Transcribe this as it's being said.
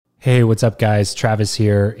Hey, what's up, guys? Travis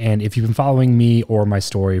here. And if you've been following me or my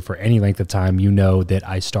story for any length of time, you know that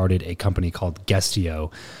I started a company called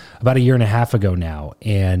Guestio about a year and a half ago now.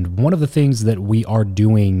 And one of the things that we are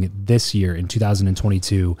doing this year in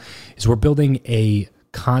 2022 is we're building a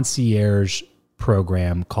concierge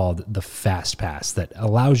program called the Fast Pass that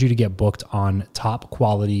allows you to get booked on top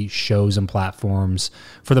quality shows and platforms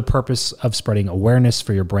for the purpose of spreading awareness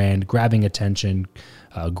for your brand, grabbing attention,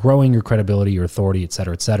 growing your credibility, your authority, et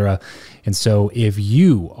cetera, et cetera. And so if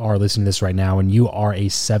you are listening to this right now and you are a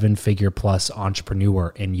 7-figure plus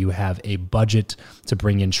entrepreneur and you have a budget to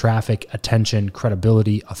bring in traffic, attention,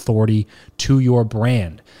 credibility, authority to your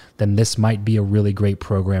brand, then this might be a really great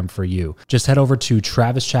program for you. Just head over to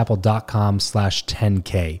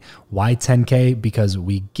travischappell.com/10K. Why 10K? Because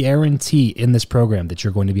we guarantee in this program that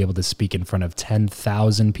you're going to be able to speak in front of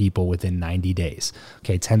 10,000 people within 90 days.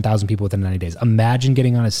 Okay, 10,000 people within 90 days. Imagine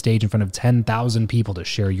getting on a stage in front of 10,000 people to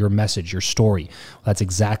share your message, your story. Well, that's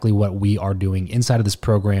exactly what we are doing inside of this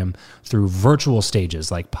program through virtual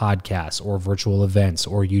stages like podcasts or virtual events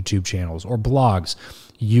or YouTube channels or blogs.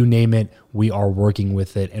 You name it, we are working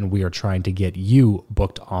with it, and we are trying to get you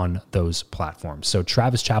booked on those platforms. So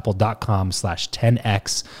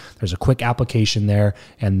travischappell.com/10X. There's a quick application there,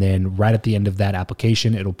 and then right at the end of that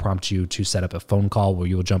application, it'll prompt you to set up a phone call where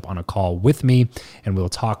you will jump on a call with me, and we'll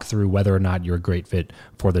talk through whether or not you're a great fit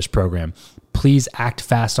for this program. Please act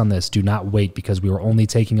fast on this. Do not wait, because we are only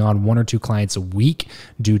taking on 1 or 2 clients a week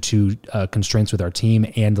due to constraints with our team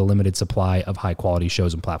and the limited supply of high quality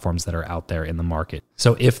shows and platforms that are out there in the market.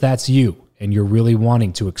 So if that's you and you're really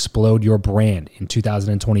wanting to explode your brand in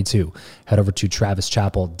 2022, head over to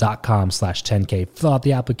travischappell.com/10K, fill out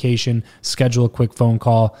the application, schedule a quick phone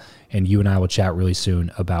call, and you and I will chat really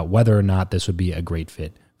soon about whether or not this would be a great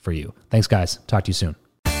fit for you. Thanks, guys. Talk to you soon.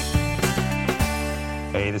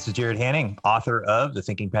 Hey, this is Jared Hanning, author of The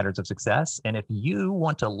Thinking Patterns of Success. And if you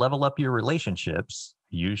want to level up your relationships,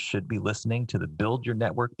 you should be listening to the Build Your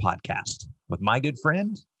Network podcast with my good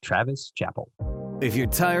friend, Travis Chappell. If you're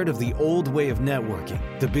tired of the old way of networking,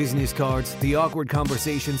 the business cards, the awkward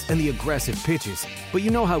conversations, and the aggressive pitches, but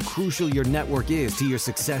you know how crucial your network is to your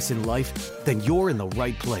success in life, then you're in the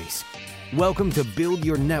right place. Welcome to Build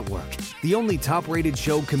Your Network, the only top-rated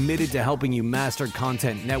show committed to helping you master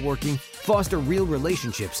content networking, foster real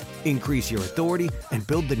relationships, increase your authority, and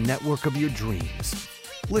build the network of your dreams.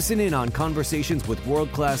 Listen in on conversations with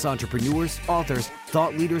world-class entrepreneurs, authors,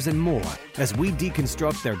 thought leaders, and more as we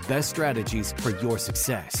deconstruct their best strategies for your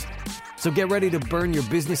success. So get ready to burn your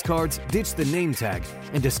business cards, ditch the name tag,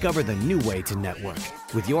 and discover the new way to network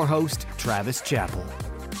with your host, Travis Chappell.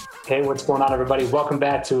 Hey, what's going on, everybody? Welcome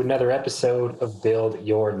back to another episode of Build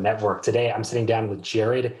Your Network. Today, I'm sitting down with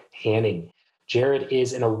Jared Hanning. Jared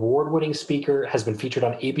is an award-winning speaker, has been featured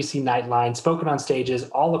on ABC Nightline, spoken on stages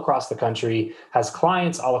all across the country, has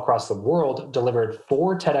clients all across the world, delivered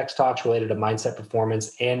 4 TEDx talks related to mindset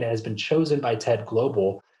performance, and has been chosen by TED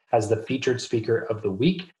Global as the featured speaker of the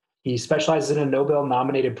week. He specializes in a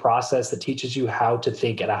Nobel-nominated process that teaches you how to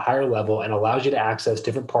think at a higher level and allows you to access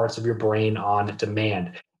different parts of your brain on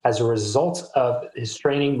demand. As a result of his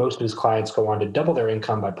training, most of his clients go on to double their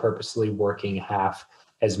income by purposely working half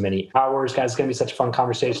as many hours. Guys, it's going to be such a fun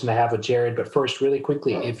conversation to have with Jared. But first, really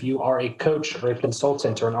quickly, if you are a coach or a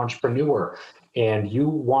consultant or an entrepreneur and you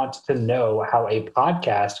want to know how a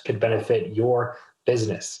podcast could benefit your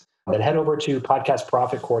business, then head over to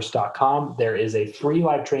podcastprofitcourse.com. There is a free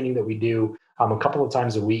live training that we do a couple of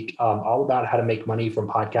times a week, all about how to make money from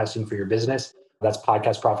podcasting for your business. That's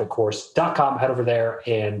podcastprofitcourse.com. Head over there,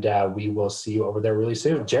 and we will see you over there really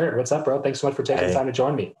soon. Jared, what's up, bro? Thanks so much for taking the time to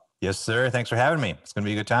join me. Yes, sir. Thanks for having me. It's going to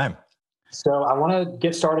be a good time. So I want to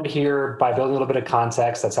get started here by building a little bit of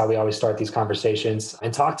context. That's how we always start these conversations.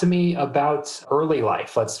 And talk to me about early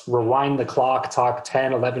life. Let's rewind the clock, talk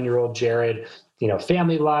 10, 11-year-old Jared,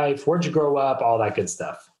 family life. Where'd you grow up? All that good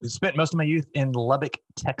stuff. I spent most of my youth in Lubbock,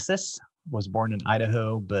 Texas. Was born in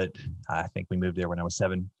Idaho, but I think we moved there when I was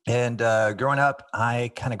 7. And growing up,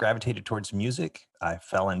 I kind of gravitated towards music. I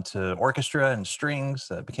fell into orchestra and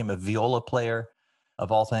strings, became a viola player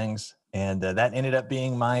of all things. And that ended up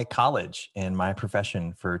being my college and my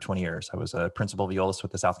profession for 20 years. I was a principal violist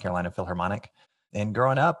with the South Carolina Philharmonic. And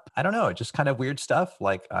growing up, I don't know, just kind of weird stuff.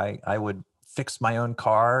 Like I would fix my own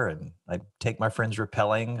car and I'd take my friends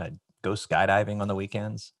rappelling. I'd go skydiving on the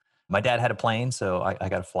weekends. My dad had a plane, so I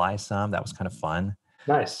got to fly some. That was kind of fun.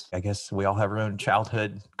 Nice. I guess we all have our own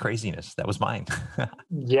childhood craziness. That was mine.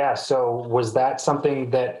 Yeah. So was that something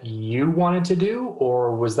that you wanted to do,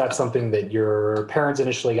 or was that something that your parents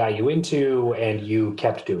initially got you into and you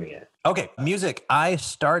kept doing it? Okay. Music. I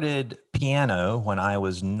started piano when I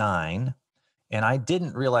was 9. And I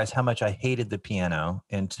didn't realize how much I hated the piano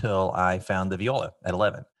until I found the viola at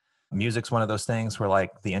 11. Music's one of those things where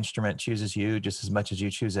like the instrument chooses you just as much as you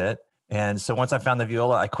choose it. And so once I found the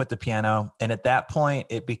viola, I quit the piano. And at that point,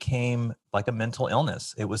 it became like a mental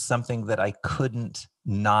illness. It was something that I couldn't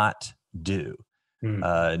not do.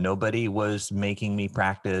 Nobody was making me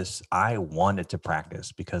practice. I wanted to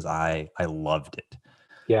practice because I loved it.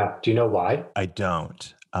 Yeah. Do you know why? I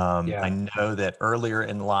don't. I know that earlier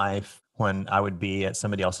in life, when I would be at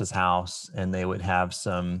somebody else's house and they would have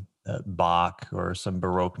some Bach or some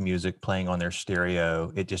Baroque music playing on their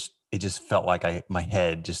stereo, it just felt like my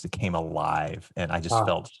head just came alive, and I just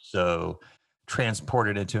felt so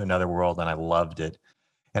transported into another world, and I loved it.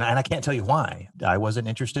 And I can't tell you why. I wasn't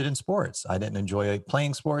interested in sports. I didn't enjoy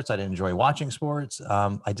playing sports. I didn't enjoy watching sports.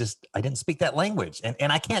 I didn't speak that language,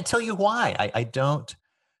 and I can't tell you why. I don't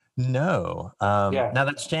know. Now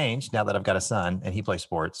that's changed. Now that I've got a son and he plays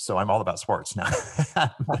sports, so I'm all about sports now.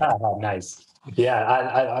 Nice.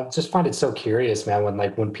 Yeah, I just find it so curious, man,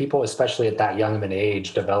 when people, especially at that young of an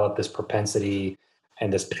age, develop this propensity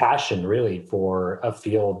and this passion really for a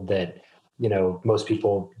field that, most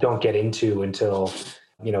people don't get into until,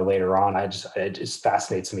 later on. It just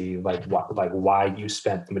fascinates me, why you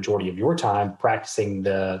spent the majority of your time practicing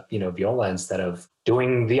the, viola instead of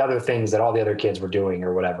doing the other things that all the other kids were doing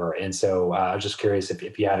or whatever. And so I was just curious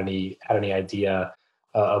if you had any idea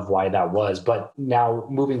of why that was. But now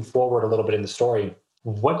moving forward a little bit in the story,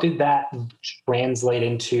 what did that translate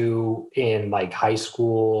into in like high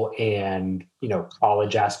school and,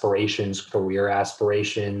 college aspirations, career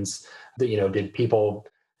aspirations? Did people,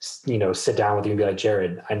 sit down with you and be like,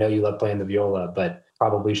 Jared, I know you love playing the viola, but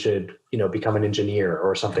probably should, become an engineer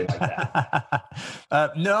or something like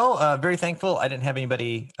that? No, very thankful. I didn't have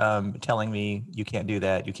anybody telling me you can't do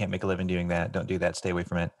that. You can't make a living doing that. Don't do that. Stay away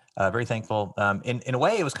from it. Very thankful. In a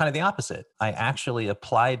way, it was kind of the opposite. I actually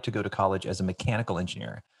applied to go to college as a mechanical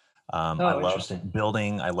engineer. I loved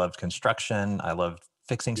building. I loved construction. I loved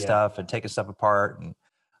fixing stuff and taking stuff apart. And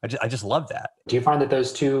I just loved that. Do you find that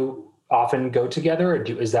those two often go together, or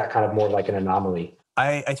is that kind of more like an anomaly?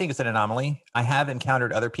 I think it's an anomaly. I have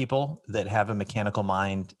encountered other people that have a mechanical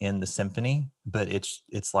mind in the symphony, but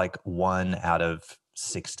it's like 1 out of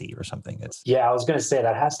 60 or something. I was going to say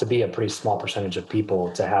that has to be a pretty small percentage of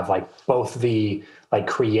people to have like both the like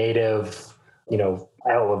creative, of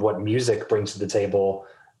what music brings to the table,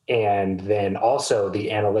 and then also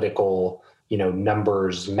the analytical,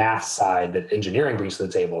 numbers, math side that engineering brings to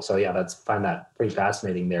the table. So find that pretty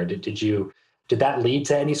fascinating there. Did that lead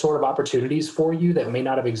to any sort of opportunities for you that may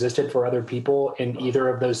not have existed for other people in either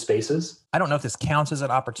of those spaces? I don't know if this counts as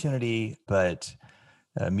an opportunity, but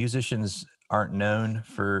musicians aren't known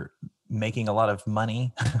for making a lot of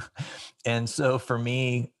money. And so for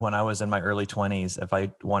me, when I was in my early 20s, if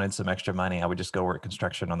I wanted some extra money, I would just go work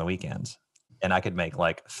construction on the weekends. And I could make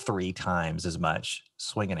like 3 times as much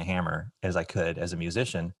swinging a hammer as I could as a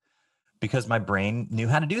musician, because my brain knew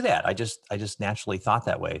how to do that. I just naturally thought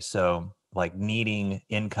that way. So like needing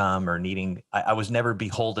income or I was never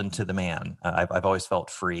beholden to the man. I've always felt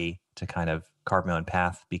free to kind of carve my own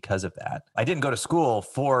path because of that. I didn't go to school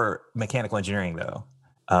for mechanical engineering though.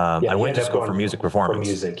 I went to school for music performance.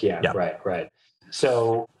 For music, yeah. Right.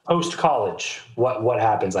 So post college, what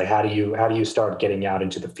happens? Like, how do you start getting out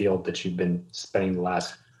into the field that you've been spending the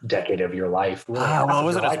last decade of your life? It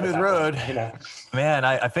wasn't a smooth road. Man,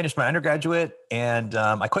 I finished my undergraduate and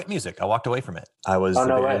I quit music. I walked away from it. I was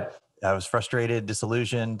I was frustrated,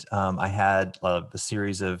 disillusioned. I had a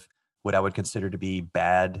series of what I would consider to be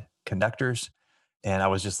bad conductors. And I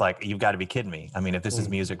was just like, you've got to be kidding me. I mean, if this is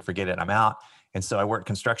music, forget it. I'm out. And so I worked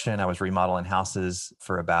construction. I was remodeling houses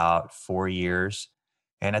for about 4 years.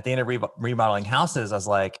 And at the end of remodeling houses, I was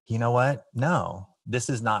like, you know what? No, this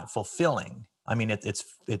is not fulfilling. I mean,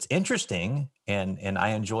 it's interesting and I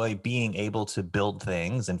enjoy being able to build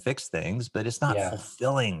things and fix things, but it's not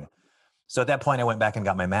fulfilling. So at that point, I went back and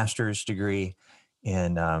got my master's degree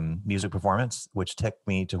in music performance, which took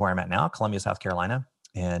me to where I'm at now, Columbia, South Carolina.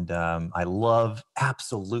 And I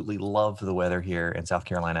absolutely love the weather here in South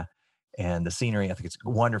Carolina and the scenery. I think it's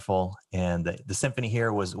wonderful. And the symphony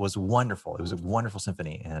here was wonderful. It was a wonderful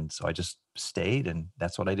symphony. And so I just stayed, and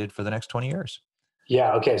that's what I did for the next 20 years.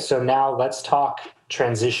 Yeah. Okay. So now let's talk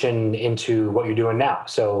transition into what you're doing now.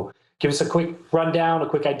 So give us a quick rundown, a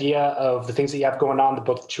quick idea of the things that you have going on, the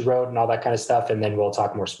book that you wrote and all that kind of stuff. And then we'll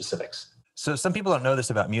talk more specifics. So some people don't know this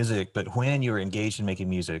about music, but when you're engaged in making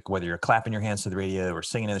music, whether you're clapping your hands to the radio or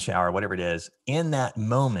singing in the shower, whatever it is, in that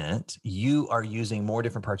moment, you are using more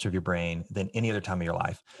different parts of your brain than any other time of your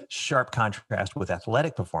life. Sharp contrast with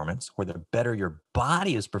athletic performance, where the better your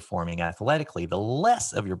body is performing athletically, the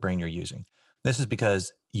less of your brain you're using. This is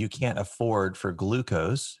because you can't afford for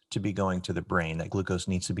glucose to be going to the brain. That glucose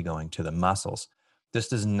needs to be going to the muscles. This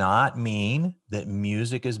does not mean that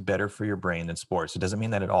music is better for your brain than sports. It doesn't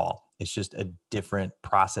mean that at all. It's just a different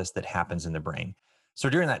process that happens in the brain. So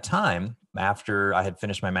during that time, after I had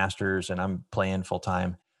finished my master's and I'm playing full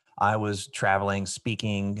time, I was traveling,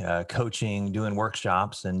 speaking, coaching, doing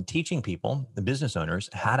workshops, and teaching people, the business owners,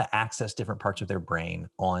 how to access different parts of their brain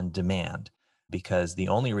on demand. Because the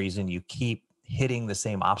only reason you keep hitting the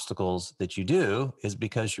same obstacles that you do is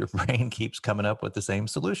because your brain keeps coming up with the same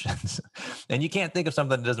solutions. And you can't think of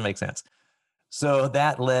something that doesn't make sense. So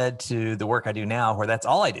that led to the work I do now, where that's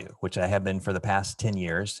all I do, which I have been for the past 10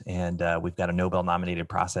 years. And we've got a Nobel nominated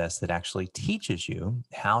process that actually teaches you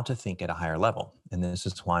how to think at a higher level. And this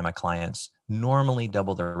is why my clients normally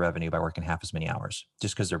double their revenue by working half as many hours,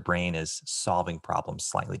 just because their brain is solving problems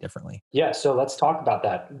slightly differently. Yeah. So let's talk about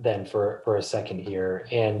that then for a second here,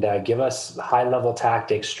 and give us high level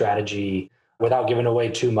tactics, strategy, without giving away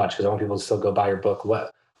too much, because I want people to still go buy your book.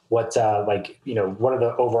 What are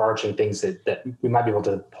the overarching things that we might be able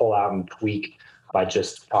to pull out and tweak by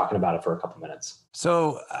just talking about it for a couple minutes?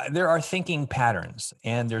 So there are thinking patterns,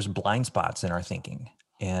 and there's blind spots in our thinking.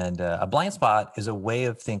 And a blind spot is a way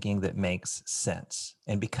of thinking that makes sense.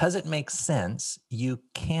 And because it makes sense, you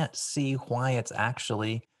can't see why it's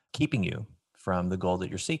actually keeping you from the goal that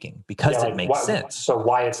you're seeking, because it makes sense. So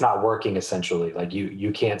why it's not working, essentially, like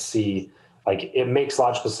you can't see. Like, it makes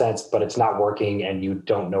logical sense, but it's not working and you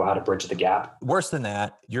don't know how to bridge the gap. Worse than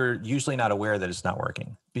that, you're usually not aware that it's not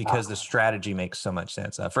working because the strategy makes so much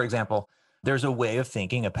sense. For example, there's a way of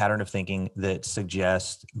thinking, a pattern of thinking that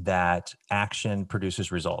suggests that action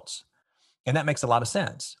produces results. And that makes a lot of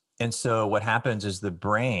sense. And so what happens is the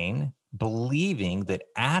brain, believing that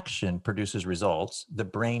action produces results, the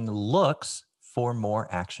brain looks for more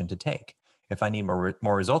action to take. If I need more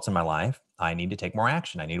results in my life, I need to take more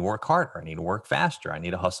action. I need to work harder. I need to work faster. I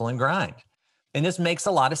need to hustle and grind. And this makes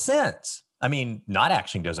a lot of sense. I mean, not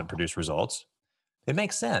action doesn't produce results. It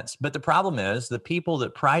makes sense. But the problem is the people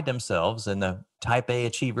that pride themselves in the type A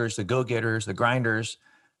achievers, the go-getters, the grinders,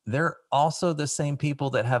 they're also the same people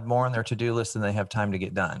that have more on their to-do list than they have time to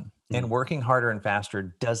get done. And working harder and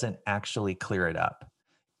faster doesn't actually clear it up.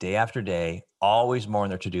 Day after day, always more on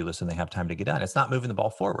their to-do list than they have time to get done. It's not moving the ball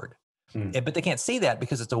forward. But they can't see that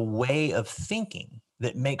because it's a way of thinking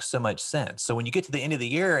that makes so much sense. So when you get to the end of the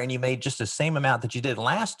year and you made just the same amount that you did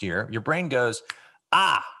last year, your brain goes,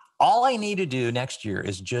 all I need to do next year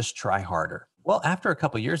is just try harder. Well, after a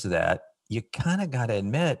couple of years of that, you kind of got to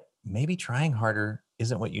admit, maybe trying harder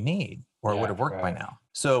isn't what you need, or it would have worked by now.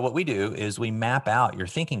 So what we do is we map out your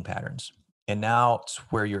thinking patterns. And now it's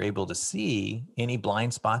where you're able to see any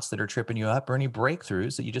blind spots that are tripping you up or any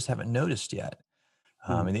breakthroughs that you just haven't noticed yet.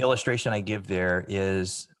 And the illustration I give there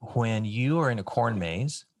is when you are in a corn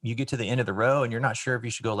maze, you get to the end of the row and you're not sure if you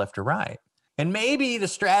should go left or right. And maybe the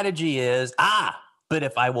strategy is, but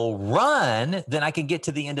if I will run, then I can get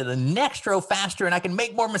to the end of the next row faster and I can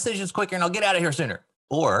make more decisions quicker and I'll get out of here sooner.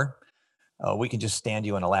 Or we can just stand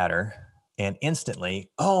you on a ladder and instantly,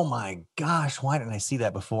 oh my gosh, why didn't I see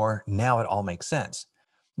that before? Now it all makes sense.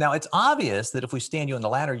 Now it's obvious that if we stand you on the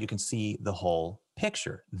ladder, you can see the whole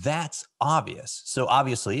picture. That's obvious. So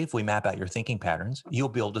obviously, if we map out your thinking patterns, you'll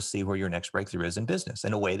be able to see where your next breakthrough is in business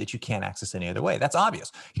in a way that you can't access any other way. That's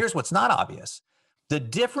obvious. Here's what's not obvious. The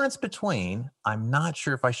difference between I'm not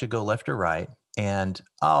sure if I should go left or right and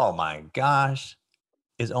oh my gosh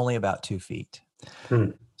is only about 2 feet.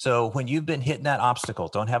 So when you've been hitting that obstacle,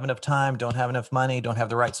 don't have enough time, don't have enough money, don't have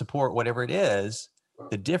the right support, whatever it is,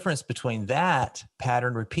 the difference between that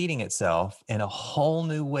pattern repeating itself and a whole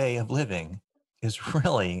new way of living is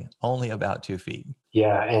really only about 2 feet.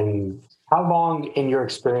 Yeah. And how long, in your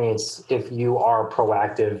experience, if you are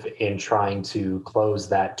proactive in trying to close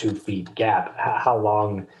that 2 feet gap, how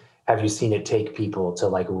long have you seen it take people to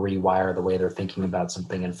like rewire the way they're thinking about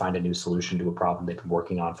something and find a new solution to a problem they've been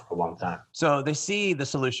working on for a long time? So they see the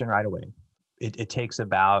solution right away. It takes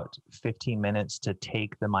about 15 minutes to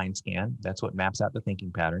take the mind scan. That's what maps out the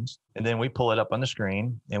thinking patterns. And then we pull it up on the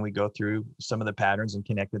screen and we go through some of the patterns and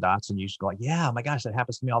connect the dots. And you just go like, yeah, oh my gosh, that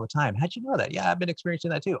happens to me all the time. How'd you know that? Yeah, I've been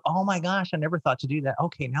experiencing that too. Oh my gosh, I never thought to do that.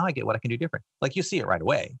 Okay, now I get what I can do different. Like you see it right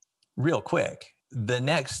away, real quick. The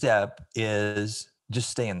next step is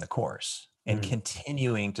just stay in the course and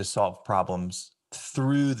continuing to solve problems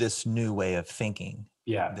through this new way of thinking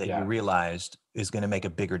that you realized is going to make a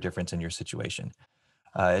bigger difference in your situation.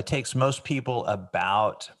 It takes most people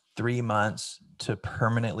about 3 months to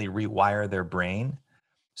permanently rewire their brain.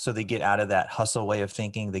 So they get out of that hustle way of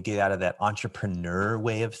thinking, they get out of that entrepreneur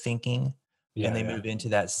way of thinking, and they move into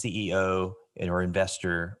that CEO or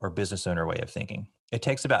investor or business owner way of thinking. It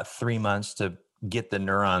takes about 3 months to get the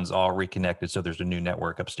neurons all reconnected so there's a new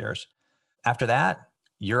network upstairs. After that,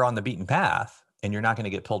 you're on the beaten path and you're not going to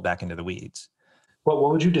get pulled back into the weeds. What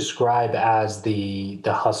would you describe as the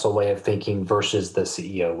hustle way of thinking versus the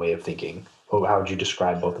CEO way of thinking? How would you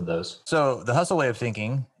describe both of those? So the hustle way of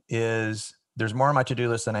thinking is there's more on my to-do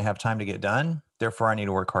list than I have time to get done. Therefore, I need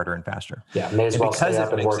to work harder and faster. Yeah, may as well stay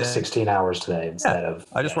up and work 16 hours today instead of...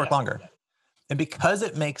 I just work longer. And because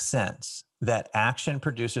it makes sense that action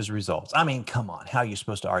produces results. I mean, come on, how are you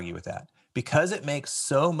supposed to argue with that? Because it makes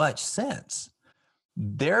so much sense,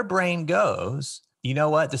 their brain goes, you know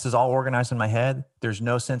what? This is all organized in my head. There's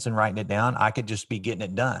no sense in writing it down. I could just be getting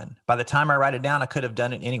it done. By the time I write it down, I could have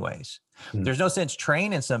done it anyways. There's no sense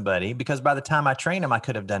training somebody because by the time I train them, I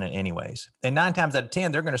could have done it anyways. And 9 times out of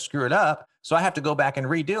 10, they're going to screw it up. So I have to go back and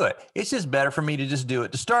redo it. It's just better for me to just do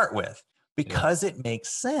it to start with because it makes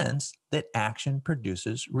sense that action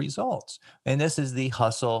produces results. And this is the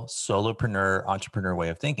hustle, solopreneur, entrepreneur way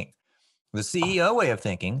of thinking. The CEO way of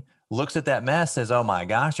thinking looks at that mess, says, oh my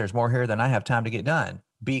gosh, there's more here than I have time to get done.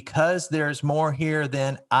 Because there's more here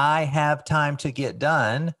than I have time to get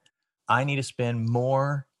done, I need to spend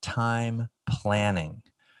more time planning,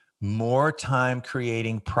 more time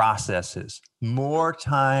creating processes, more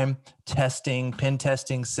time testing, pen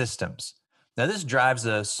testing systems. Now, this drives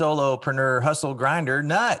a solopreneur hustle grinder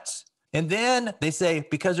nuts. And then they say,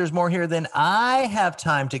 because there's more here than I have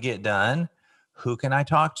time to get done, who can I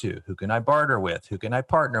talk to? Who can I barter with? Who can I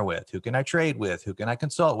partner with? Who can I trade with? Who can I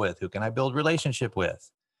consult with? Who can I build relationship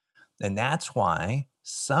with? And that's why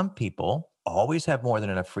some people always have more than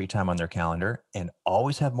enough free time on their calendar and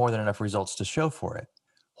always have more than enough results to show for it,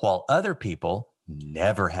 while other people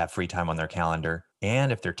never have free time on their calendar.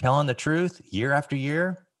 And if they're telling the truth year after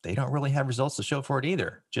year, they don't really have results to show for it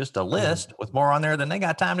either. Just a list with more on there than they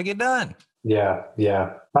got time to get done. Yeah.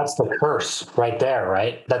 That's the curse right there,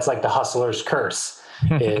 right? That's like the hustler's curse.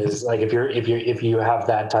 Is like if you have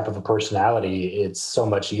that type of a personality, it's so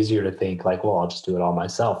much easier to think like, well, I'll just do it all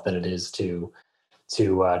myself than it is to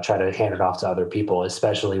try to hand it off to other people,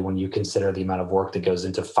 especially when you consider the amount of work that goes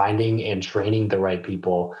into finding and training the right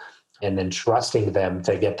people and then trusting them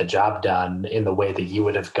to get the job done in the way that you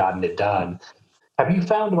would have gotten it done. Have you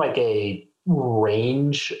found like a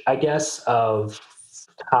range, I guess, of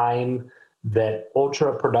time that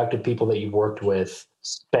ultra productive people that you worked with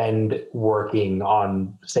spend working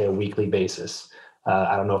on, say, a weekly basis?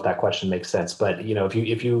 I don't know if that question makes sense, but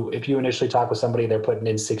if you initially talk with somebody, they're putting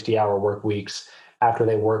in 60-hour work weeks after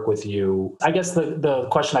they work with you. I guess the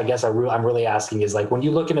question I'm really asking is like, when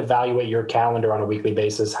you look and evaluate your calendar on a weekly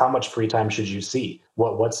basis, how much free time should you see?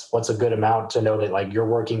 What's a good amount to know that like you're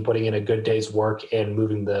working, putting in a good day's work and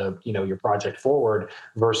moving your project forward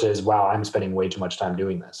versus, wow, I'm spending way too much time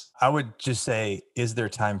doing this? I would just say, is there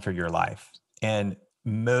time for your life? And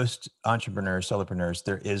most entrepreneurs, solopreneurs,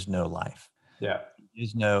 there is no life. Yeah. There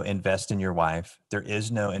is no invest in your wife. There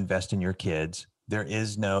is no invest in your kids. There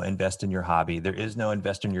is no invest in your hobby. There is no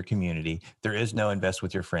invest in your community. There is no invest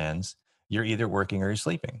with your friends. You're either working or you're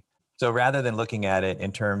sleeping. So rather than looking at it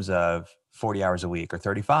in terms of 40 hours a week or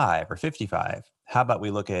 35 or 55, how about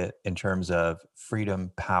we look at it in terms of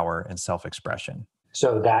freedom, power, and self-expression?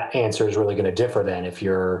 So that answer is really going to differ then if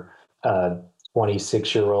you're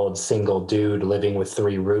 26-year-old single dude living with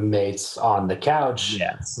 3 roommates on the couch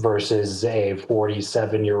versus a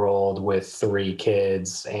 47-year-old with 3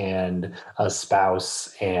 kids and a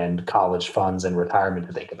spouse and college funds and retirement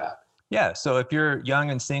to think about. Yeah. So if you're young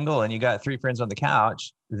and single and you got 3 friends on the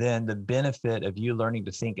couch, then the benefit of you learning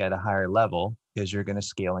to think at a higher level is you're going to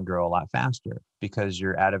scale and grow a lot faster because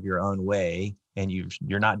you're out of your own way and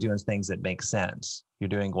you're not doing things that make sense. You're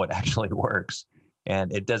doing what actually works.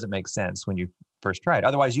 And it doesn't make sense when you first tried.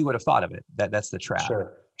 Otherwise, you would have thought of it. That's the trap.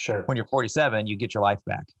 Sure. When you're 47, you get your life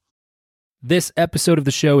back. This episode of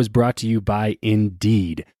the show is brought to you by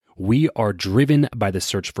Indeed. We are driven by the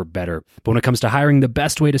search for better. But when it comes to hiring, the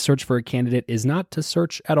best way to search for a candidate is not to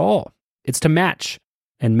search at all. It's to match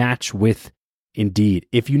and match with Indeed.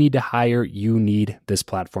 If you need to hire, you need this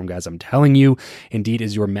platform, guys. I'm telling you, Indeed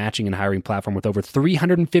is your matching and hiring platform with over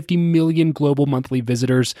 350 million global monthly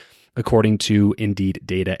visitors, according to Indeed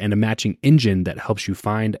data, and a matching engine that helps you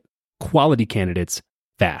find quality candidates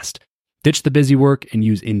fast. Ditch the busy work and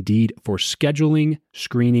use Indeed for scheduling,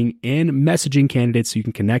 screening, and messaging candidates so you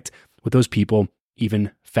can connect with those people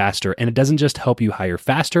even faster. And it doesn't just help you hire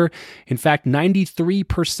faster. In fact,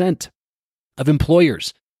 93% of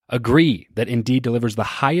employers agree that Indeed delivers the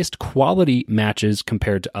highest quality matches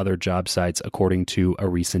compared to other job sites, according to a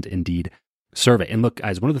recent Indeed survey. And look,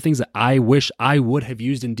 guys, one of the things that I wish I would have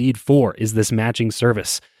used Indeed for is this matching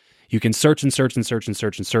service. You can search and search and search and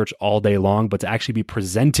search and search all day long, but to actually be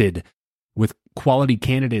presented with quality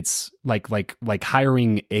candidates, like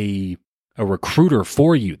hiring a recruiter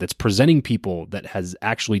for you that's presenting people that has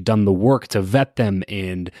actually done the work to vet them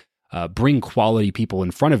and bring quality people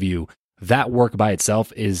in front of you, that work by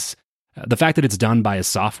itself is the fact that it's done by a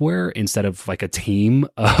software instead of like a team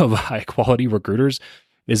of high quality recruiters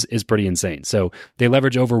is pretty insane. So they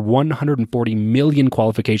leverage over 140 million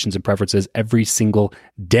qualifications and preferences every single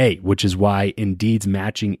day, which is why Indeed's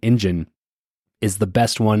matching engine is the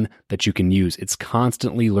best one that you can use. It's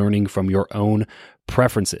constantly learning from your own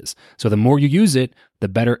preferences. So the more you use it, the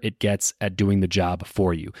better it gets at doing the job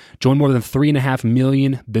for you. Join more than 3.5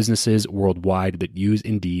 million businesses worldwide that use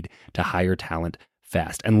Indeed to hire talent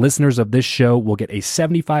fast. And listeners of this show will get a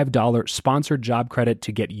 $75 sponsored job credit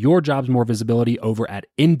to get your jobs more visibility over at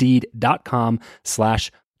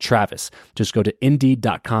Indeed.com/Travis. Just go to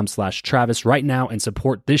Indeed.com/Travis right now and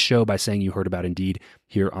support this show by saying you heard about Indeed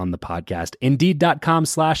here on the podcast.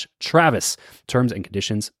 Indeed.com/Travis. Terms and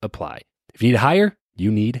conditions apply. If you need to hire, you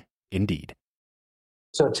need Indeed.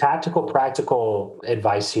 So tactical, practical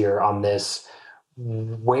advice here on this.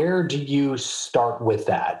 Where do you start with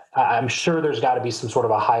that? I'm sure there's got to be some sort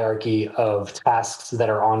of a hierarchy of tasks that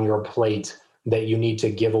are on your plate that you need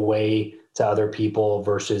to give away to other people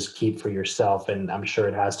versus keep for yourself. And I'm sure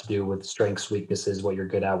it has to do with strengths, weaknesses, what you're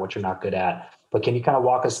good at, what you're not good at. But can you kind of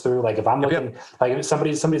walk us through, like if I'm looking, like if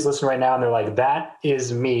somebody's listening right now and they're like, that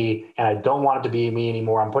is me and I don't want it to be me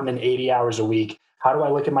anymore. I'm putting in 80 hours a week. How do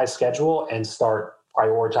I look at my schedule and start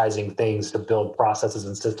prioritizing things to build processes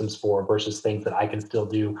and systems for versus things that I can still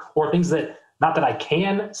do, or things that, not that I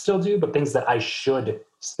can still do, but things that I should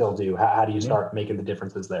still do? How do you start making the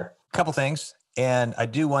differences there? A couple things. And I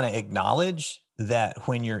do want to acknowledge that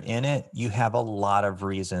when you're in it, you have a lot of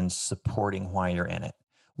reasons supporting why you're in it.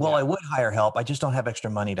 Well, I would hire help. I just don't have extra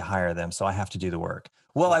money to hire them, so I have to do the work.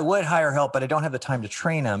 Well, I would hire help, but I don't have the time to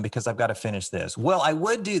train them because I've got to finish this. Well, I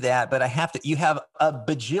would do that, but I have to. You have a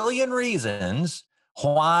bajillion reasons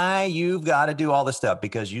why you've got to do all this stuff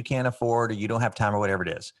because you can't afford or you don't have time or whatever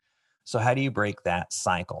it is. So how do you break that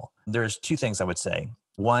cycle? There's two things I would say.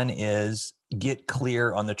 One is get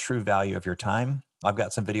clear on the true value of your time. I've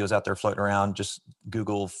got some videos out there floating around. Just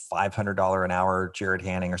Google $500 an hour, Jared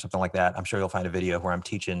Hanning or something like that. I'm sure you'll find a video where I'm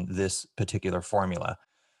teaching this particular formula.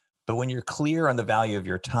 But when you're clear on the value of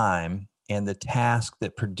your time and the task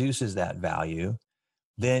that produces that value,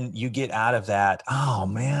 then you get out of that, oh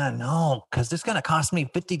man, no, because it's going to cost me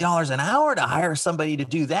 $50 an hour to hire somebody to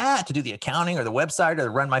do that, to do the accounting or the website or to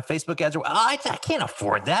run my Facebook ads. I can't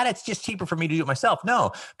afford that. It's just cheaper for me to do it myself.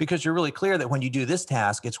 No, because you're really clear that when you do this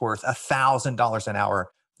task, it's worth $1,000 an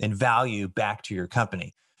hour in value back to your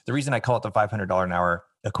company. The reason I call it the $500 an hour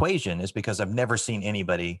equation is because I've never seen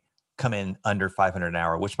anybody come in under $500 an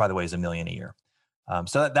hour, which by the way is $1 million a year.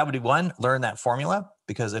 So that would be one, learn that formula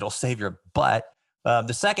because it'll save your butt.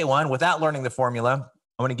 The second one, without learning the formula,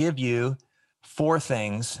 I'm going to give you 4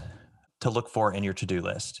 things to look for in your to-do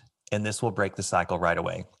list. And this will break the cycle right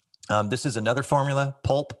away. This is another formula,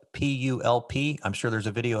 PULP, P-U-L-P. I'm sure there's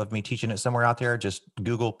a video of me teaching it somewhere out there. Just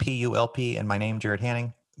Google P-U-L-P and my name, Jared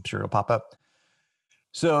Hanning. I'm sure it'll pop up.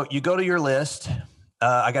 So you go to your list.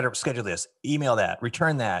 I got to schedule this, email that,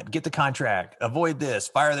 return that, get the contract, avoid this,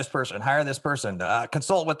 fire this person, hire this person,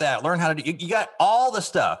 consult with that, learn how to do, you got all the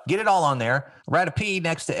stuff, get it all on there, write a P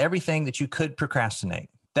next to everything that you could procrastinate.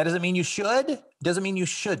 That doesn't mean you should, doesn't mean you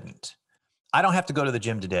shouldn't. I don't have to go to the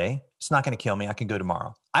gym today. It's not going to kill me. I can go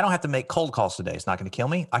tomorrow. I don't have to make cold calls today. It's not going to kill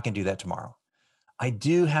me. I can do that tomorrow. I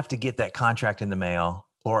do have to get that contract in the mail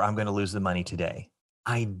or I'm going to lose the money today.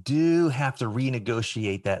 I do have to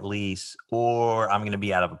renegotiate that lease or I'm going to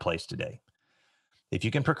be out of a place today. If you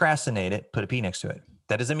can procrastinate it, put a P next to it.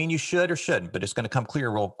 That doesn't mean you should or shouldn't, but it's going to come clear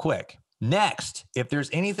real quick. Next, if there's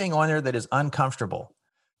anything on there that is uncomfortable,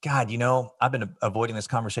 God, I've been avoiding this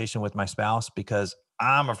conversation with my spouse because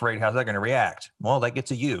I'm afraid how they're going to react. Well, that gets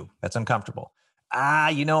a you. That's uncomfortable.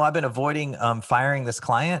 I've been avoiding firing this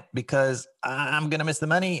client because I'm going to miss the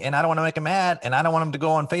money and I don't want to make them mad and I don't want them to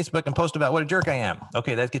go on Facebook and post about what a jerk I am.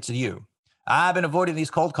 Okay, that gets to you. I've been avoiding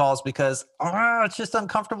these cold calls because it's just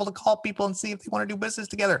uncomfortable to call people and see if they want to do business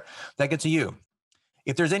together. That gets to you.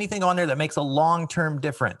 If there's anything on there that makes a long-term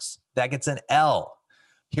difference, that gets an L.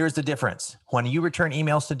 Here's the difference. When you return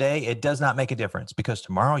emails today, it does not make a difference because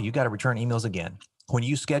tomorrow you got to return emails again. When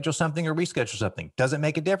you schedule something or reschedule something, doesn't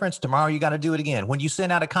make a difference. Tomorrow, you got to do it again. When you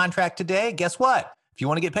send out a contract today, guess what? If you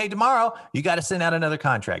want to get paid tomorrow, you got to send out another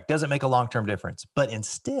contract. Doesn't make a long-term difference. But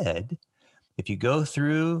instead, if you go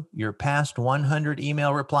through your past 100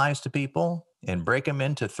 email replies to people and break them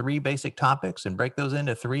into 3 basic topics and break those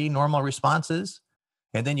into 3 normal responses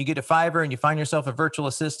And then you get to Fiverr and you find yourself a virtual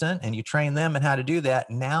assistant and you train them in how to do that.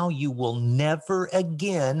 Now you will never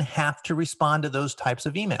again have to respond to those types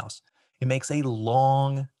of emails. It makes a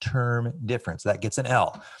long-term difference. That gets an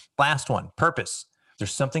L. Last one, purpose.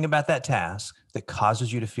 There's something about that task that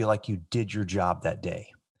causes you to feel like you did your job that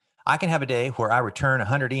day. I can have a day where I return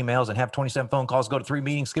 100 emails and have 27 phone calls, go to 3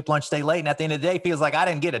 meetings, skip lunch, stay late. And at the end of the day, feels like I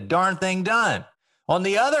didn't get a darn thing done. On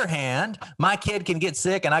the other hand, my kid can get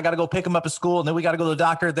sick and I got to go pick him up at school. And then we got to go to the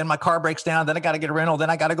doctor. Then my car breaks down. Then I got to get a rental. Then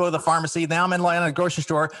I got to go to the pharmacy. Now I'm in line at a grocery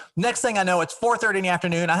store. Next thing I know, it's 4:30 in the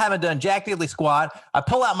afternoon. I haven't done jack diddly squat. I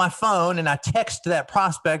pull out my phone and I text that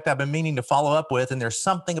prospect I've been meaning to follow up with. And there's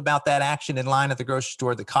something about that action in line at the grocery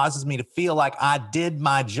store that causes me to feel like I did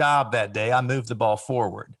my job that day. I moved the ball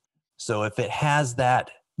forward. So if it has that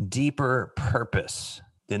deeper purpose,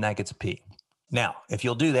 then that gets a P. Now, if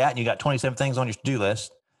you'll do that and you got 27 things on your to-do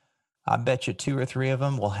list, I bet you 2 or 3 of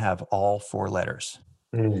them will have all 4 letters.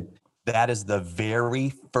 That is the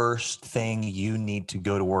very first thing you need to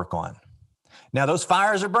go to work on. Now, those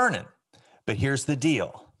fires are burning, but here's the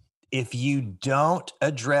deal. If you don't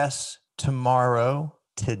address tomorrow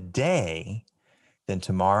today, then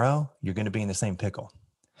tomorrow you're going to be in the same pickle.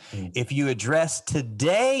 If you address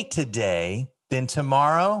today, then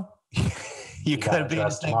tomorrow you could be in the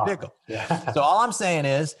same pickle. Yeah. So all I'm saying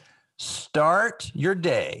is start your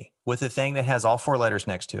day with a thing that has all 4 letters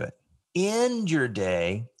next to it. End your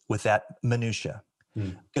day with that minutia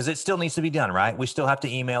because it still needs to be done, right? We still have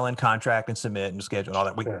to email and contract and submit and schedule and all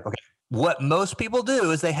that. Okay. What most people do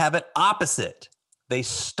is they have it opposite. They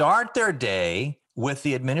start their day with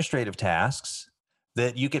the administrative tasks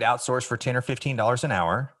that you could outsource for $10 or $15 an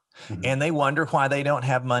hour. And they wonder why they don't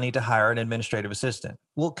have money to hire an administrative assistant.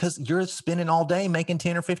 Well, because you're spending all day making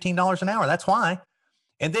 $10 or $15 an hour. That's why.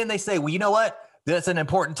 And then they say, well, you know what? That's an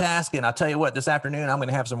important task. And I'll tell you what, this afternoon, I'm going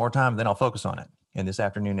to have some more time, then I'll focus on it. And this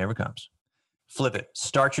afternoon never comes. Flip it.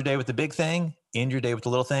 Start your day with the big thing. End your day with the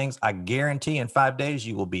little things. I guarantee in 5 days,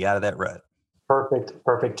 you will be out of that rut.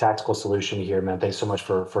 Perfect tactical solution here, man. Thanks so much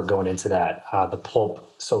for going into that. The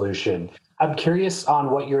pulp solution. I'm curious on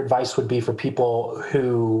what your advice would be for people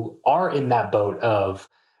who are in that boat of,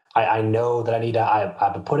 I know that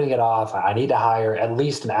I've been putting it off. I need to hire at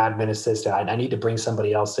least an admin assistant. I need to bring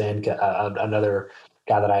somebody else in. Another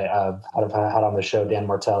guy that I've had on the show, Dan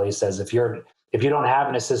Martelli, says, if you don't have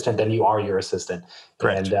an assistant, then you are your assistant.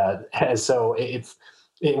 Correct. And so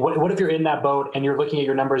what if you're in that boat and you're looking at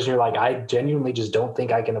your numbers and you're like, I genuinely just don't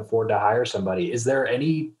think I can afford to hire somebody. Is there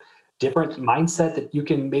any different mindset that you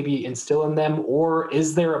can maybe instill in them? Or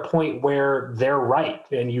is there a point where they're right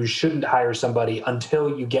and you shouldn't hire somebody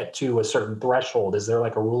until you get to a certain threshold? Is there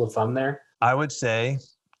like a rule of thumb there? I would say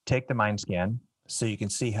take the mind scan so you can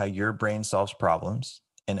see how your brain solves problems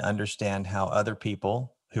and understand how other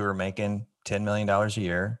people who are making $10 million a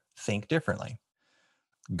year think differently.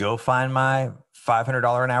 Go find my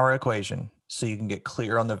 $500 an hour equation so you can get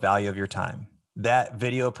clear on the value of your time. That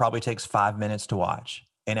video probably takes 5 minutes to watch.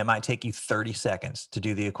 And it might take you 30 seconds to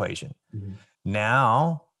do the equation.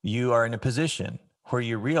 Now you are in a position where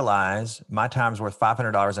you realize my time's worth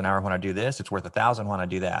 $500 an hour when I do this. It's worth $1,000 when I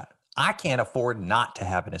do that. I can't afford not to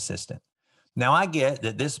have an assistant. Now I get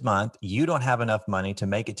that this month you don't have enough money to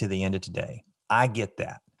make it to the end of today. I get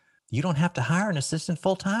that. You don't have to hire an assistant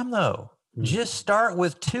full time though. Just start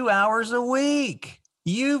with 2 hours a week.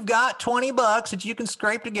 You've got $20 that you can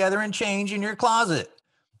scrape together and change in your closet.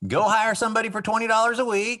 Go hire somebody for $20 a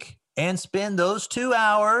week and spend those 2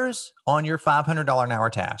 hours on your $500 an hour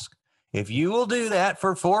task. If you will do that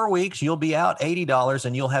for 4 weeks, you'll be out $80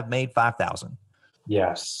 and you'll have made $5,000.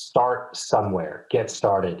 Yes. Start somewhere. Get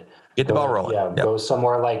started. Get the ball rolling. Yeah. Yep. Go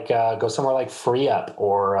somewhere like FreeUp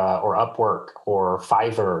or Upwork or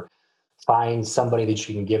Fiverr. Find somebody that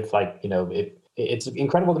you can give it's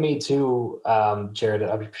incredible to me too, Jared,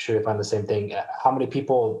 I'm sure you find the same thing. How many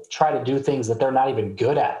people try to do things that they're not even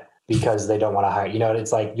good at because they don't want to hire,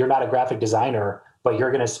 it's like, you're not a graphic designer, but you're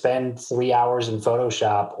going to spend 3 hours in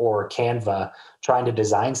Photoshop or Canva trying to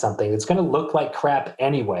design something that's going to look like crap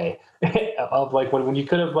anyway. Of like when you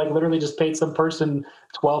could have like literally just paid some person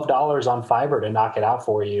 $12 on Fiverr to knock it out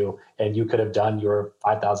for you, and you could have done your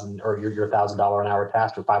 $5,000 or your $1,000 an hour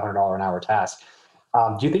task or $500 an hour task.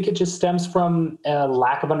 Do you think it just stems from a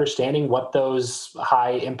lack of understanding what those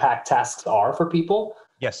high impact tasks are for people?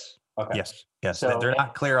 Yes. Okay. Yes. So they're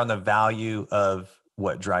not clear on the value of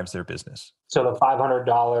what drives their business. So the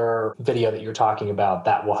 $500 video that you're talking about,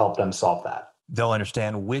 that will help them solve that. They'll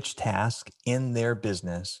understand which task in their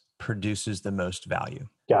business produces the most value.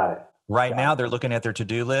 Got it. Right now, they're looking at their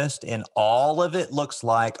to-do list and all of it looks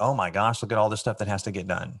like, oh my gosh, look at all this stuff that has to get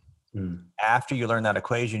done. After you learn that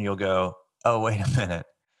equation, you'll go, oh, wait a minute.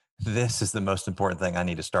 This is the most important thing I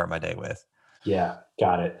need to start my day with. Yeah,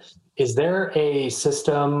 got it. Is there a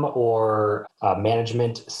system or a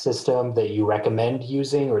management system that you recommend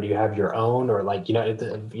using, or do you have your own, or like,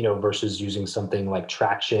 versus using something like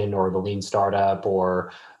Traction or the Lean Startup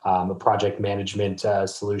or a project management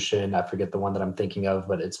solution? I forget the one that I'm thinking of,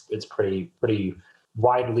 but it's pretty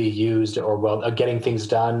widely used, or well, a getting things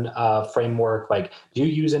done framework. Like, do you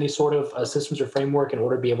use any sort of systems or framework in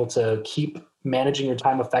order to be able to keep managing your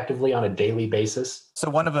time effectively on a daily basis? So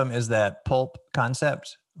one of them is that pulp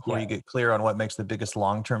concept, where Yeah. you get clear on what makes the biggest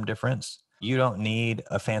long-term difference. You don't need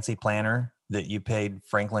a fancy planner that you paid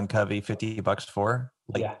Franklin Covey $50 for.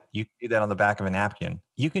 Like, Yeah. you can do that on the back of a napkin.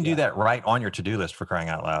 You can do that right on your to-do list, for crying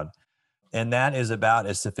out loud. And that is about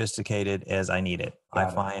as sophisticated as I need it. I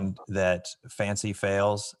find that fancy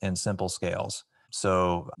fails and simple scales.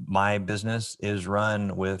 So my business is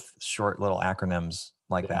run with short little acronyms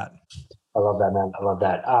like that. I love that, man. I love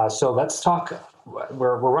that. So let's talk.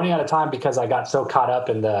 We're running out of time because I got so caught up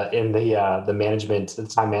in the management, the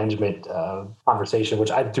time management conversation, which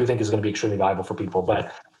I do think is going to be extremely valuable for people.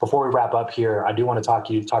 But before we wrap up here, I do want to talk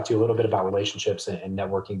to you a little bit about relationships and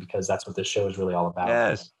networking, because that's what this show is really all about.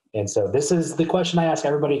 Yes. And so this is the question I ask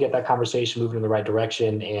everybody to get that conversation moving in the right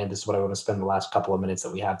direction. And this is what I want to spend the last couple of minutes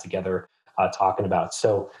that we have together talking about.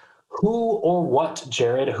 So who or what,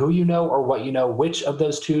 Jared, who you know or what you know, which of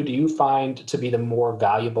those two do you find to be the more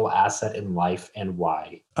valuable asset in life, and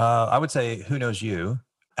why? I would say, who knows you?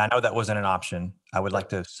 I know that wasn't an option. I would like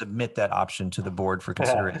to submit that option to the board for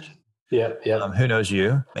consideration. Yep. Who knows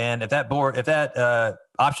you? And if that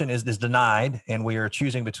option is denied and we are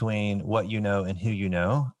choosing between what you know and who you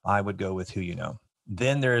know, I would go with who you know.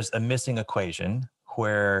 Then there's a missing equation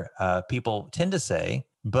where people tend to say,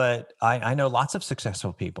 but I know lots of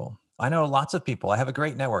successful people. I know lots of people. I have a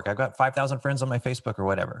great network. I've got 5,000 friends on my Facebook or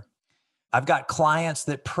whatever. I've got clients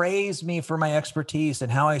that praise me for my expertise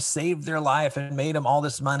and how I saved their life and made them all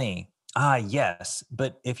this money. Yes.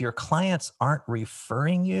 But if your clients aren't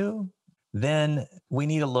referring you, then we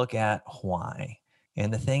need to look at why.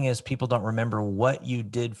 And the thing is, people don't remember what you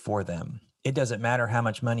did for them. It doesn't matter how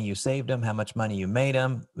much money you saved them, how much money you made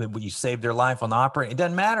them, you saved their life on the opera. It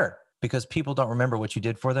doesn't matter, because people don't remember what you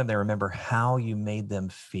did for them. They remember how you made them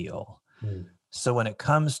feel. So when it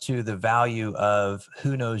comes to the value of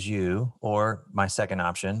who knows you, or my second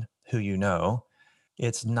option, who you know,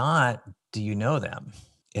 it's not, do you know them?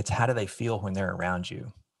 It's how do they feel when they're around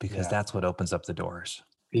you? Because that's what opens up the doors.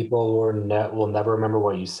 People will never remember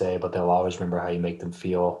what you say, but they'll always remember how you make them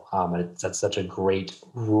feel. And that's such a great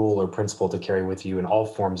rule or principle to carry with you in all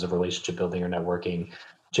forms of relationship building or networking.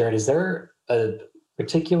 Jared, is there a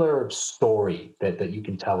particular story that you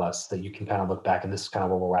can tell us that you can kind of look back, and this is kind of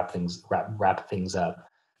where we'll wrap things up.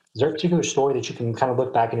 Is there a particular story that you can kind of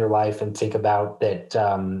look back in your life and think about that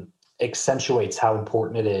accentuates how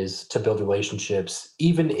important it is to build relationships,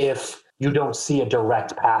 even if you don't see a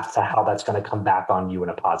direct path to how that's going to come back on you in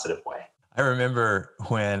a positive way? I remember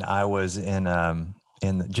when I was in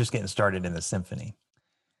just getting started in the symphony,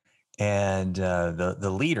 and the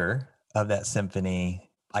leader of that symphony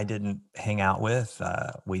I didn't hang out with.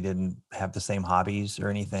 We didn't have the same hobbies or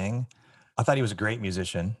anything. I thought he was a great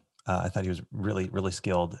musician. I thought he was really, really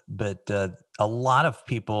skilled. But a lot of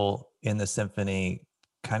people in the symphony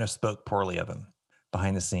kind of spoke poorly of him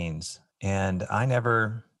behind the scenes. And I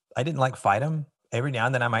didn't like fight him. Every now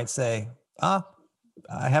and then I might say, I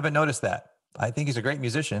haven't noticed that. I think he's a great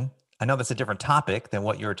musician. I know that's a different topic than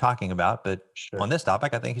what you were talking about, but on this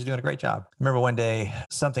topic, I think he's doing a great job. I remember one day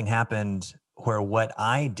something happened where what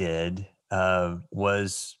I did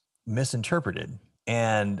was misinterpreted,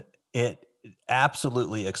 and it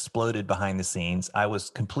absolutely exploded behind the scenes. I was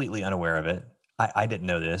completely unaware of it. I didn't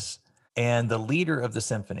know this. And the leader of the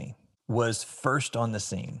symphony was first on the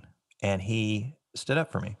scene, and he stood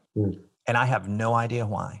up for me. And I have no idea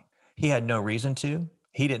why. He had no reason to.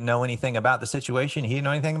 He didn't know anything about the situation. He didn't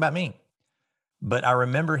know anything about me. But I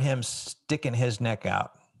remember him sticking his neck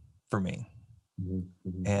out for me.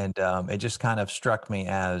 And it just kind of struck me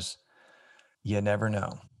as, you never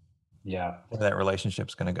know where that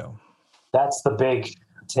relationship's going to go. That's the big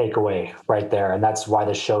takeaway right there. And that's why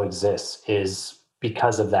the show exists, is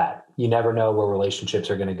because of that. You never know where relationships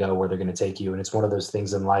are going to go, where they're going to take you. And it's one of those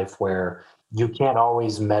things in life where you can't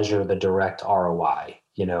always measure the direct ROI,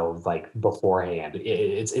 like beforehand.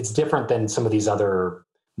 It's different than some of these other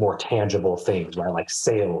more tangible things, right? Like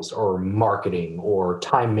sales or marketing or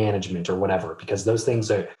time management or whatever, because those things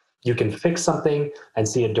are, you can fix something and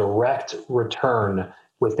see a direct return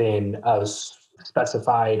within a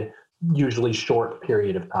specified, usually short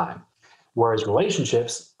period of time. Whereas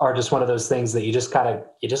relationships are just one of those things that you just gotta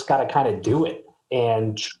kind of do it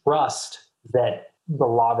and trust that the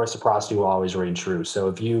law of reciprocity will always reign true. So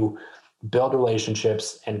if you build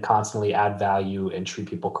relationships and constantly add value and treat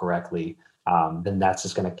people correctly, then that's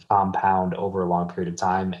just going to compound over a long period of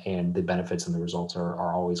time, and the benefits and the results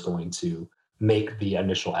are always going to make the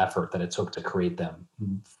initial effort that it took to create them,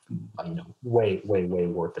 way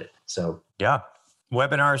worth it. So yeah,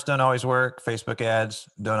 webinars don't always work. Facebook ads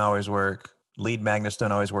don't always work. Lead magnets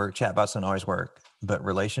don't always work. Chatbots don't always work, but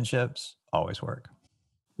relationships always work.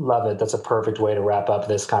 Love it. That's a perfect way to wrap up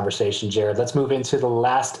this conversation, Jared. Let's move into the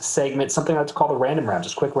last segment, something I like to call the random round.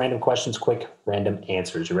 Just quick random questions, quick random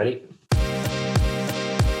answers. You ready?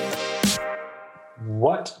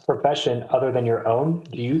 What profession other than your own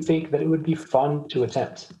do you think that it would be fun to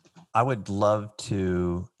attempt? I would love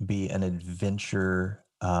to be an adventure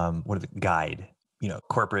guide.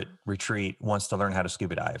 Corporate retreat wants to learn how to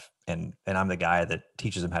scuba dive, and I'm the guy that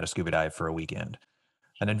teaches them how to scuba dive for a weekend.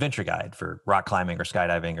 An adventure guide for rock climbing or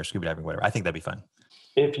skydiving or scuba diving, whatever. I think that'd be fun.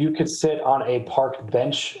 If you could sit on a park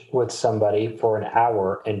bench with somebody for an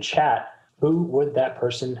hour and chat, who would that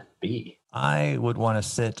person be? I would want to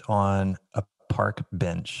sit on a park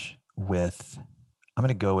bench with, I'm going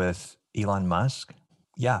to go with Elon Musk.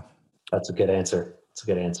 Yeah. That's a good answer.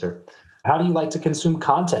 How do you like to consume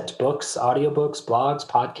content? Books, audiobooks, blogs,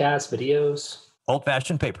 podcasts, videos?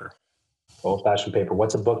 Old-fashioned paper. Old-fashioned paper.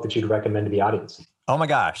 What's a book that you'd recommend to the audience? Oh my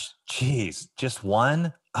gosh. Geez. Just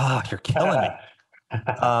one? Oh, you're killing me.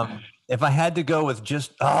 If I had to go with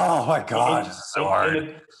just, oh my God, it's so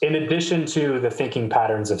hard. In addition to the thinking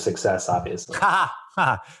patterns of success, obviously. If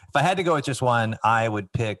I had to go with just one, I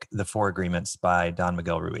would pick The Four Agreements by Don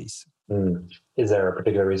Miguel Ruiz. Is there a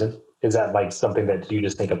particular reason? Is that like something that you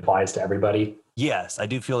just think applies to everybody? Yes, I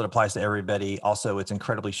do feel it applies to everybody. Also, it's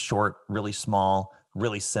incredibly short, really small,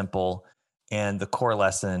 really simple. And the core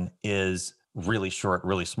lesson is really short,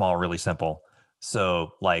 really small, really simple.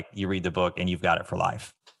 So like you read the book and you've got it for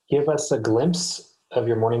life. Give us a glimpse of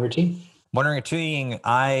your morning routine. Morning routine,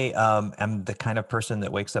 I am the kind of person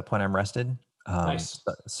that wakes up when I'm rested. Nice.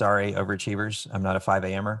 Sorry, overachievers. I'm not a 5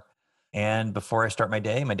 a.m.er. And before I start my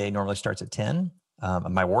day normally starts at 10.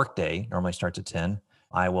 My work day normally starts at 10.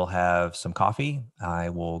 I will have some coffee. I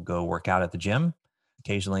will go work out at the gym.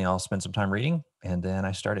 Occasionally I'll spend some time reading, and then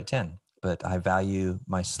I start at 10. But I value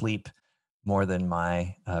my sleep more than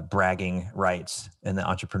my bragging rights in the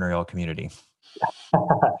entrepreneurial community.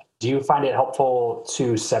 Do you find it helpful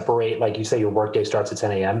to separate, like you say, your workday starts at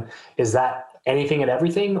 10 a.m.? Is that anything and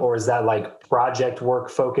everything, or is that like project work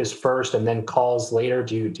focused first and then calls later?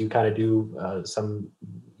 Do you kind of do some,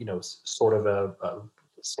 sort of a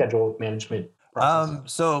schedule management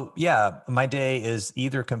process? So yeah, my day is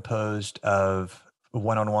either composed of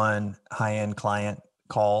one-on-one high-end client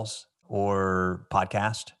calls or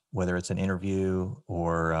podcast, whether it's an interview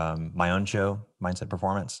or my own show, Mindset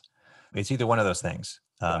Performance. It's either one of those things.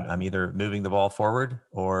 I'm either moving the ball forward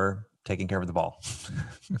or taking care of the ball.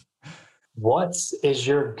 What is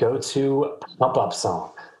your go-to pump-up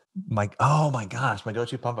song? Oh my gosh, my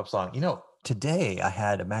go-to pump-up song. Today I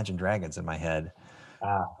had Imagine Dragons in my head,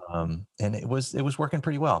 and it was working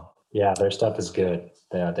pretty well. Yeah, their stuff is good.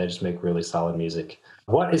 They just make really solid music.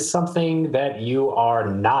 What is something that you are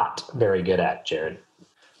not very good at, Jared?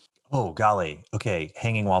 Oh, golly. Okay,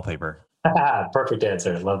 hanging wallpaper. Perfect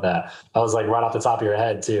answer. Love that. I was like right off the top of your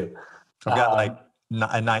head too. I've got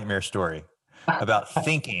a nightmare story about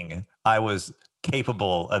thinking I was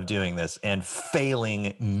capable of doing this and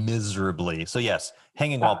failing miserably. So yes,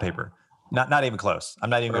 hanging wallpaper. Not even close.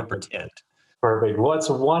 I'm not even going to pretend. Perfect. What's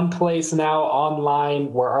one place now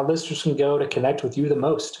online where our listeners can go to connect with you the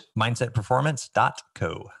most?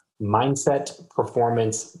 Mindsetperformance.co.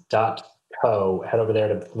 Mindsetperformance.co. Head over there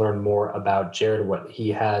to learn more about Jared, what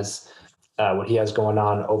he has going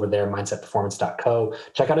on over there, mindsetperformance.co.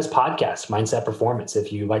 Check out his podcast, Mindset Performance.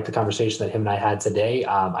 If you like the conversation that him and I had today,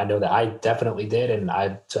 I know that I definitely did, and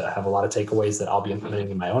I have a lot of takeaways that I'll be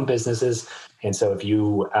implementing in my own businesses. And so if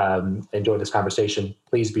you enjoyed this conversation,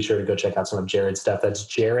 please be sure to go check out some of Jared's stuff. That's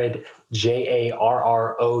Jared,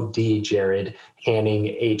 Jarrod, Jared Hanning,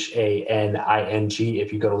 Haning.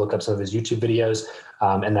 If you go to look up some of his YouTube videos,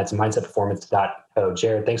 and that's mindsetperformance.co.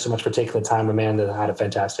 Jared, thanks so much for taking the time, my man. I had a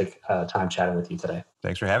fantastic time chatting with you today.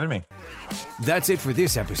 Thanks for having me. That's it for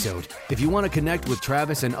this episode. If you want to connect with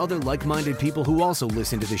Travis and other like-minded people who also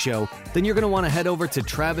listen to the show, then you're going to want to head over to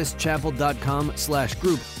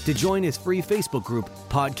travischappell.com/group to join his free Facebook group,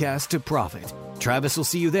 Podcast to Profit. Travis will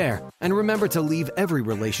see you there. And remember to leave every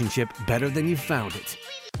relationship better than you found it.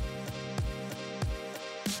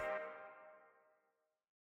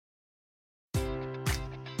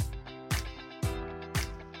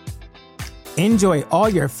 Enjoy all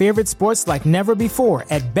your favorite sports like never before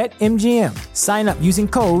at BetMGM. Sign up using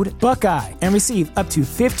code Buckeye and receive up to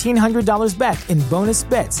 $1,500 back in bonus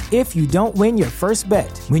bets if you don't win your first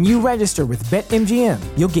bet. When you register with BetMGM,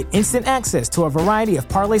 you'll get instant access to a variety of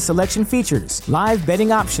parlay selection features, live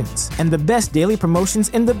betting options, and the best daily promotions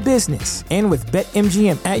in the business. And with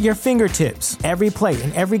BetMGM at your fingertips, every play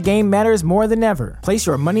and every game matters more than ever. Place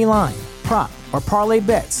your money line, prop, or parlay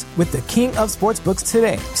bets with the king of sportsbooks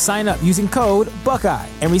today. Sign up using code Buckeye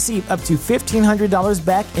and receive up to $1,500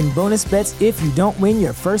 back in bonus bets if you don't win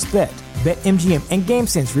your first bet. BetMGM and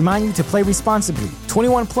GameSense remind you to play responsibly.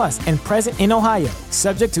 21 plus and present in Ohio,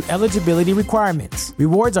 subject to eligibility requirements.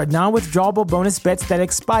 Rewards are non-withdrawable bonus bets that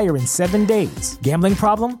expire in 7 days. Gambling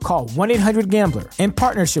problem? Call 1-800-GAMBLER in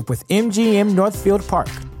partnership with MGM Northfield Park.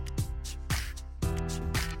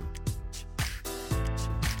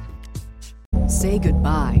 Say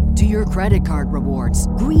goodbye to your credit card rewards.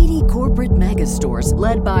 Greedy corporate mega stores,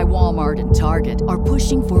 led by Walmart and Target, are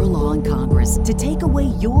pushing for a law in Congress to take away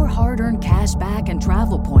your hard-earned cash back and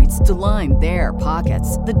travel points to line their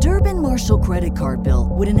pockets. The Durbin-Marshall credit card bill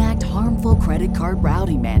would enact harmful credit card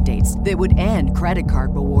routing mandates that would end credit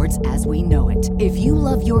card rewards as we know it. If you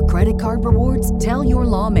love your credit card rewards, tell your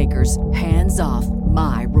lawmakers, hands off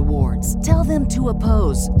my rewards. Tell them to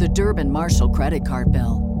oppose the Durbin-Marshall credit card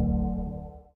bill.